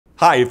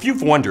Hi, if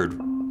you've wondered,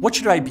 what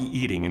should I be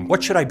eating and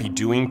what should I be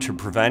doing to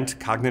prevent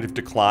cognitive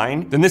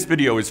decline, then this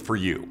video is for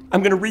you.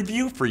 I'm going to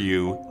review for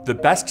you the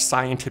best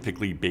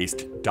scientifically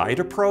based diet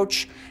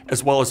approach,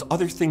 as well as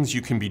other things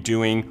you can be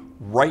doing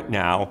right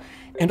now,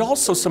 and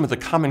also some of the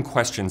common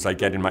questions I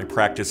get in my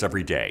practice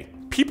every day.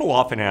 People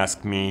often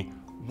ask me,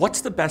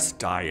 what's the best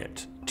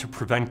diet to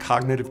prevent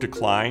cognitive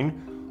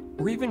decline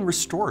or even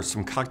restore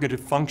some cognitive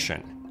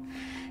function?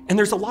 And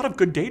there's a lot of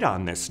good data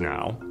on this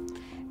now.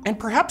 And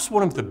perhaps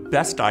one of the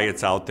best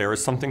diets out there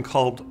is something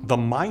called the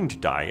MIND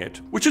diet,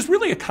 which is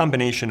really a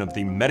combination of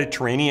the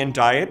Mediterranean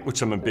diet,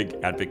 which I'm a big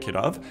advocate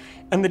of,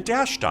 and the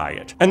DASH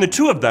diet. And the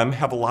two of them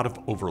have a lot of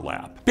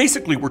overlap.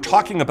 Basically, we're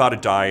talking about a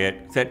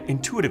diet that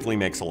intuitively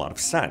makes a lot of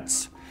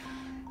sense.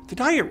 The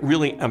diet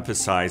really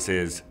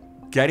emphasizes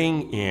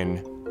getting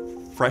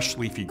in fresh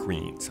leafy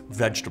greens,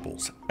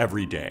 vegetables,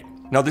 every day.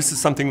 Now, this is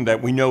something that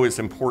we know is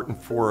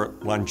important for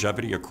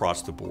longevity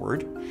across the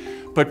board,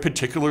 but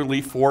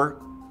particularly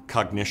for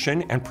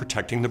cognition and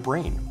protecting the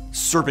brain.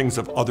 Servings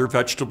of other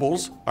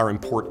vegetables are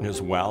important as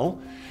well.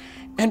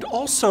 And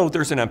also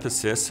there's an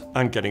emphasis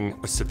on getting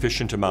a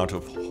sufficient amount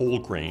of whole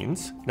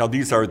grains. Now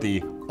these are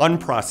the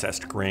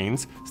unprocessed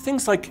grains,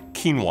 things like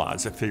quinoa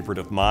is a favorite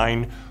of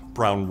mine,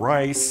 brown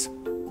rice,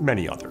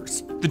 many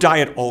others. The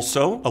diet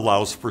also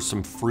allows for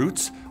some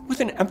fruits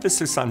with an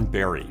emphasis on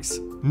berries.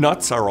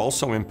 Nuts are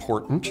also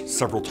important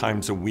several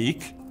times a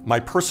week. My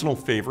personal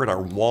favorite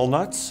are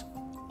walnuts,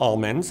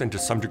 almonds, and to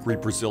some degree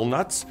Brazil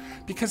nuts,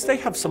 because they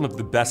have some of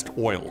the best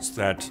oils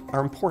that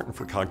are important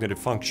for cognitive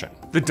function.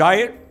 The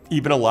diet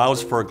even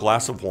allows for a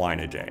glass of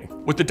wine a day.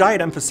 What the diet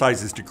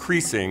emphasizes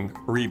decreasing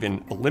or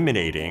even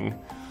eliminating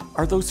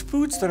are those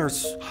foods that are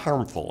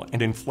harmful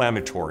and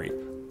inflammatory,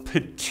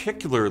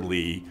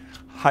 particularly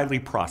highly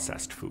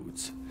processed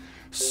foods.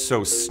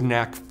 So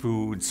snack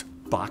foods,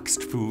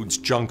 boxed foods,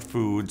 junk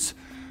foods,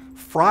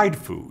 fried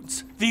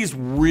foods. These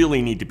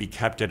really need to be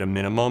kept at a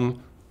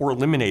minimum or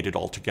eliminated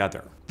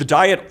altogether. The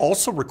diet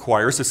also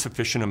requires a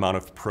sufficient amount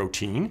of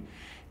protein,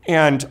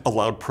 and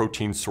allowed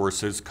protein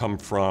sources come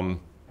from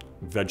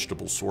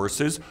vegetable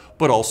sources,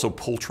 but also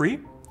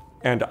poultry,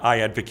 and I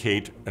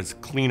advocate as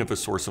clean of a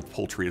source of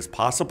poultry as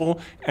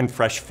possible, and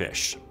fresh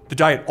fish. The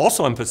diet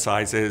also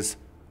emphasizes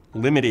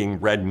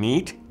limiting red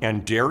meat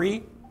and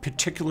dairy,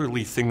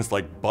 particularly things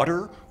like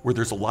butter, where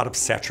there's a lot of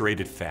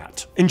saturated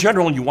fat. In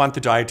general, you want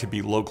the diet to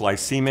be low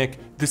glycemic.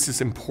 This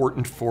is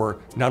important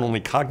for not only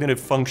cognitive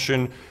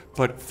function,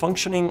 but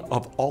functioning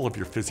of all of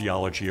your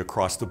physiology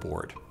across the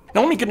board.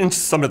 Now let me get into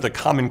some of the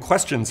common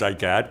questions I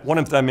get. One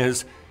of them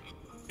is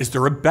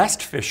there a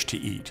best fish to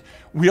eat?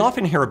 We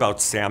often hear about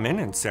salmon,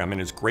 and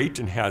salmon is great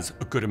and has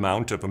a good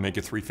amount of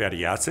omega-3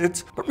 fatty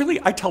acids, but really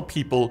I tell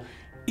people,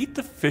 eat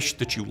the fish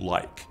that you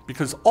like,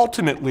 because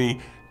ultimately,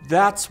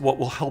 that's what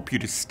will help you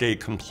to stay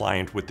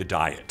compliant with the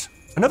diet.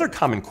 Another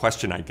common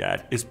question I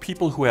get is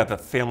people who have a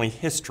family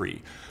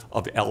history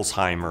of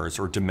Alzheimer's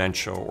or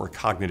dementia or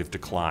cognitive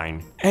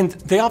decline. And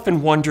they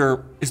often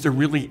wonder, is there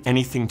really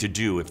anything to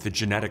do if the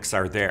genetics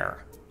are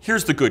there?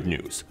 Here's the good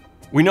news.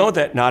 We know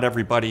that not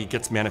everybody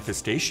gets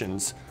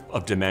manifestations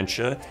of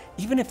dementia,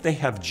 even if they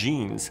have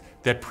genes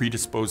that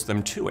predispose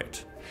them to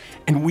it.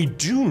 And we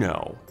do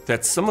know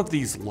that some of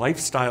these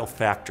lifestyle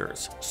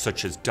factors,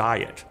 such as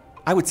diet,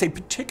 I would say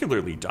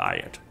particularly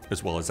diet,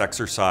 as well as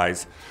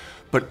exercise,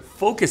 but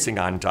focusing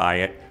on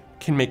diet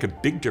can make a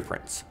big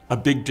difference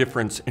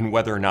in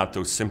whether or not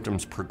those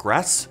symptoms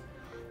progress,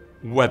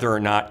 whether or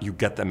not you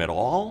get them at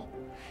all,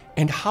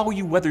 and how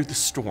you weather the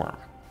storm.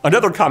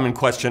 Another common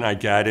question I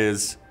get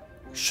is,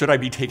 should I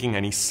be taking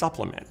any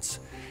supplements?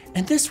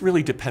 And this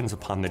really depends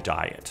upon the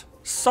diet.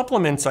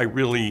 Supplements I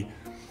really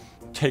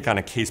take on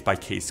a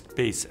case-by-case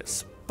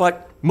basis,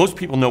 but most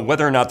people know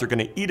whether or not they're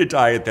going to eat a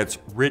diet that's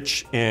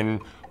rich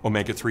in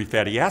omega-3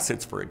 fatty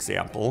acids, for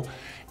example.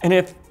 And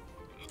if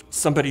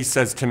somebody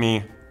says to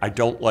me, I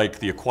don't like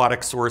the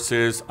aquatic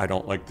sources, I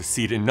don't like the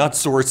seed and nut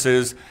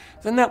sources,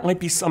 then that might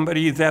be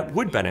somebody that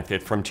would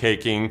benefit from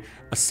taking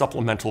a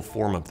supplemental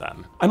form of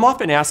them. I'm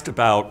often asked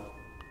about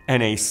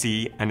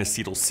NAC,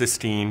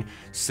 N-acetylcysteine,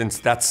 since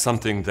that's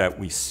something that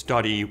we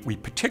study. We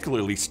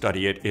particularly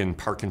study it in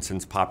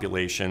Parkinson's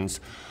populations.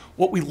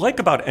 What we like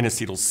about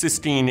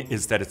N-acetylcysteine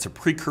is that it's a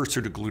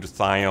precursor to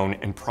glutathione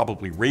and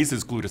probably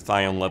raises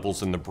glutathione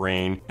levels in the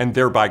brain and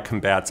thereby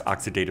combats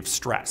oxidative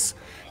stress.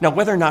 Now,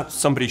 whether or not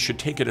somebody should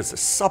take it as a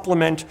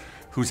supplement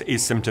who's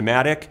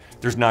asymptomatic,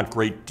 there's not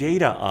great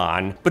data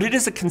on, but it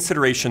is a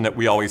consideration that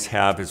we always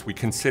have as we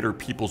consider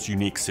people's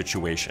unique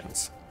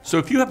situations. So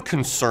if you have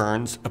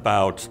concerns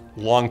about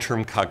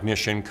long-term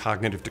cognition,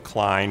 cognitive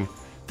decline,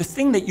 the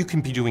thing that you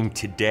can be doing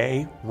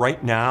today,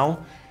 right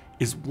now,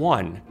 is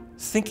one,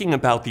 thinking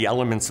about the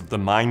elements of the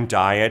MIND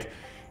diet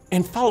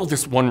and follow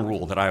this one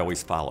rule that I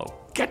always follow.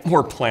 Get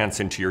more plants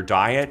into your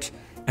diet,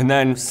 and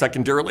then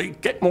secondarily,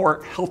 get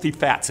more healthy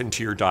fats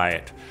into your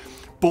diet.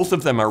 Both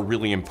of them are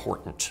really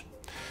important.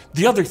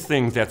 The other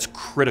thing that's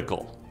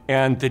critical,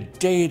 and the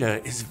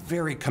data is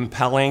very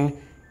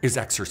compelling, is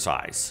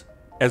exercise.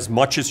 As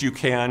much as you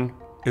can,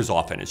 as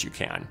often as you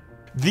can.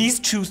 These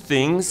two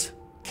things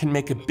can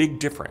make a big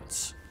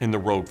difference in the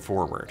road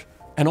forward.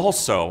 And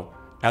also,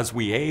 as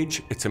we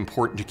age, it's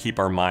important to keep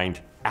our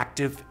mind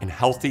active and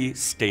healthy,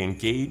 stay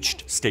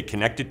engaged, stay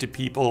connected to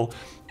people,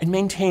 and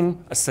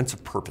maintain a sense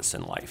of purpose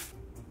in life.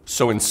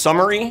 So in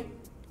summary,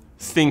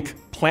 think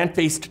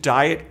plant-based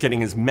diet,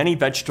 getting as many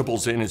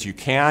vegetables in as you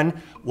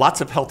can,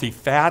 lots of healthy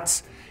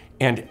fats,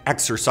 and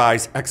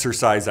exercise,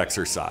 exercise,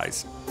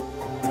 exercise.